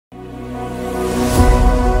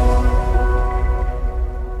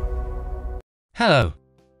Hello.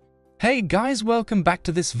 Hey guys, welcome back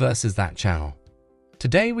to this versus that channel.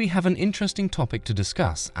 Today we have an interesting topic to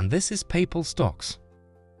discuss, and this is PayPal stocks.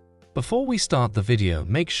 Before we start the video,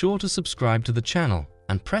 make sure to subscribe to the channel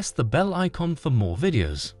and press the bell icon for more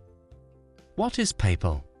videos. What is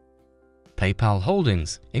PayPal? PayPal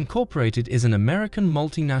Holdings, Incorporated is an American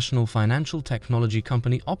multinational financial technology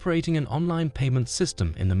company operating an online payment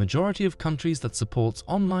system in the majority of countries that supports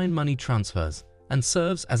online money transfers and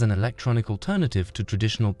serves as an electronic alternative to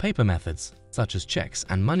traditional paper methods, such as checks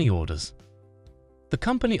and money orders. The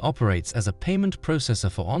company operates as a payment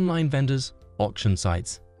processor for online vendors, auction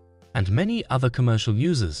sites, and many other commercial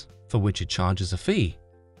users, for which it charges a fee.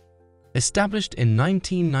 Established in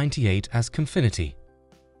 1998 as Confinity,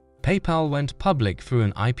 PayPal went public through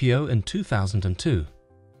an IPO in 2002.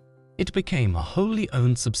 It became a wholly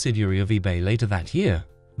owned subsidiary of eBay later that year,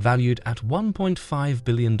 valued at $1.5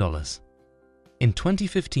 billion. In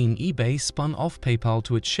 2015, eBay spun off PayPal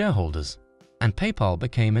to its shareholders, and PayPal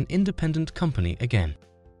became an independent company again.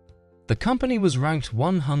 The company was ranked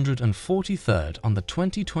 143rd on the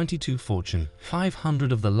 2022 Fortune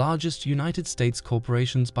 500 of the largest United States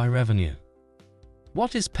corporations by revenue.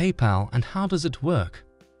 What is PayPal and how does it work?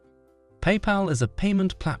 PayPal is a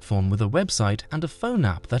payment platform with a website and a phone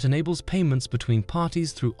app that enables payments between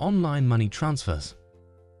parties through online money transfers.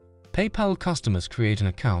 PayPal customers create an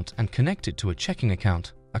account and connect it to a checking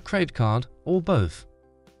account, a credit card, or both.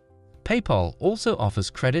 PayPal also offers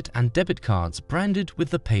credit and debit cards branded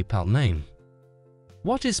with the PayPal name.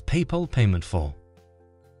 What is PayPal payment for?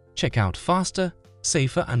 Check out faster,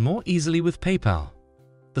 safer, and more easily with PayPal,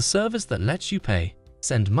 the service that lets you pay,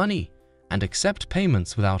 send money, and accept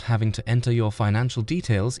payments without having to enter your financial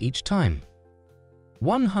details each time.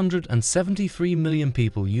 173 million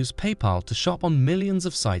people use PayPal to shop on millions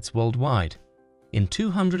of sites worldwide, in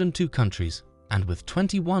 202 countries and with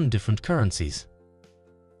 21 different currencies.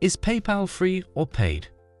 Is PayPal free or paid?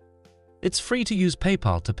 It's free to use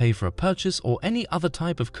PayPal to pay for a purchase or any other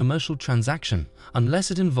type of commercial transaction unless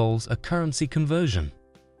it involves a currency conversion.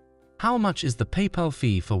 How much is the PayPal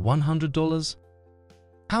fee for $100?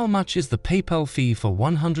 How much is the PayPal fee for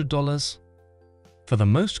 $100? For the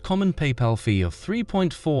most common PayPal fee of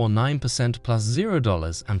 3.49% plus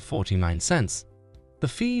 $0.49, the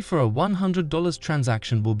fee for a $100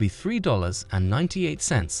 transaction will be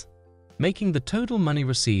 $3.98, making the total money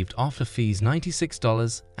received after fees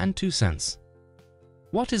 $96.02.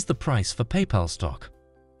 What is the price for PayPal stock?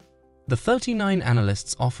 The 39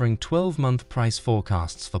 analysts offering 12-month price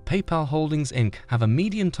forecasts for PayPal Holdings Inc. have a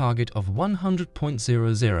median target of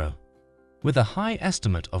 100.00, with a high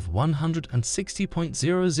estimate of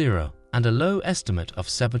 160.00 and a low estimate of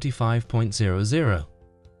 75.00.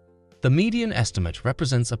 The median estimate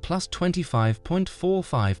represents a plus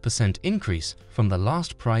 25.45% increase from the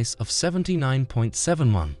last price of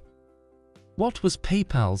 79.71. What was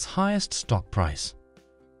PayPal's highest stock price?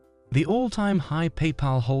 The all-time high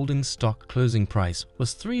PayPal Holdings stock closing price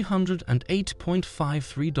was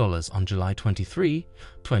 $308.53 on July 23,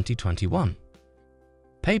 2021.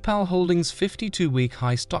 PayPal Holdings' 52-week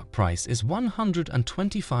high stock price is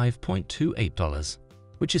 $125.28,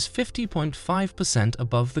 which is 50.5%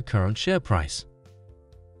 above the current share price.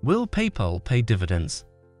 Will PayPal pay dividends?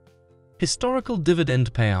 Historical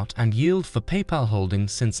dividend payout and yield for PayPal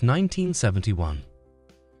Holdings since 1971.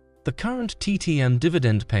 The current TTM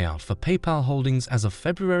dividend payout for PayPal Holdings as of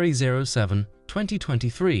February 07,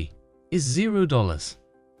 2023 is $0.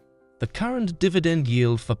 The current dividend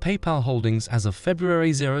yield for PayPal Holdings as of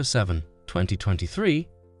February 07, 2023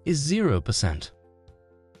 is 0%.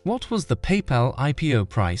 What was the PayPal IPO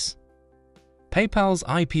price? PayPal's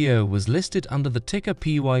IPO was listed under the ticker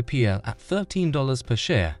PYPL at $13 per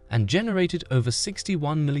share and generated over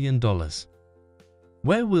 $61 million.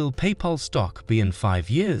 Where will PayPal stock be in 5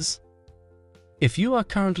 years? If you are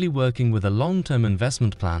currently working with a long-term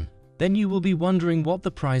investment plan, then you will be wondering what the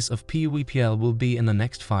price of PYPL will be in the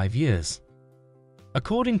next 5 years.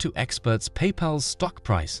 According to experts, PayPal's stock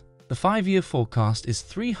price, the 5-year forecast is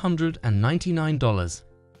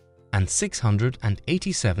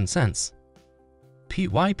 $399.687.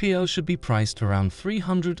 PYPL should be priced around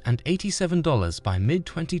 $387 by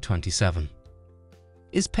mid-2027.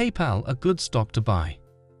 Is PayPal a good stock to buy?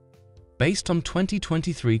 Based on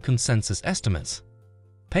 2023 consensus estimates,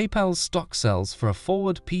 PayPal's stock sells for a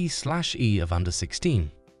forward P/E of under 16.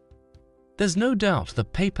 There's no doubt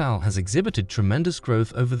that PayPal has exhibited tremendous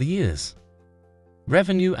growth over the years.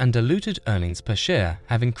 Revenue and diluted earnings per share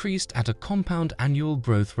have increased at a compound annual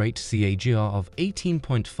growth rate (CAGR) of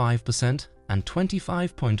 18.5% and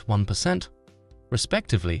 25.1%,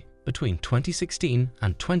 respectively, between 2016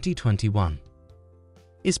 and 2021.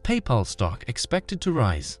 Is PayPal stock expected to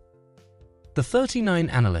rise? The 39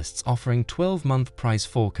 analysts offering 12-month price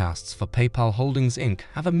forecasts for PayPal Holdings Inc.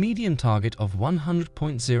 have a median target of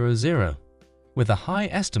 100.00, with a high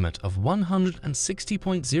estimate of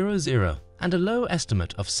 160.00 and a low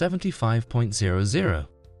estimate of 75.00.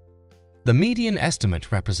 The median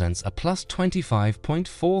estimate represents a plus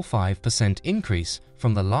 25.45% increase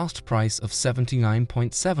from the last price of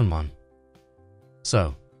 79.71.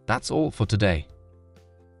 So, that's all for today.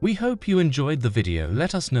 We hope you enjoyed the video.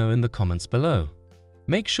 Let us know in the comments below.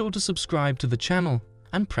 Make sure to subscribe to the channel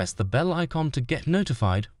and press the bell icon to get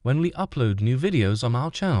notified when we upload new videos on our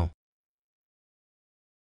channel.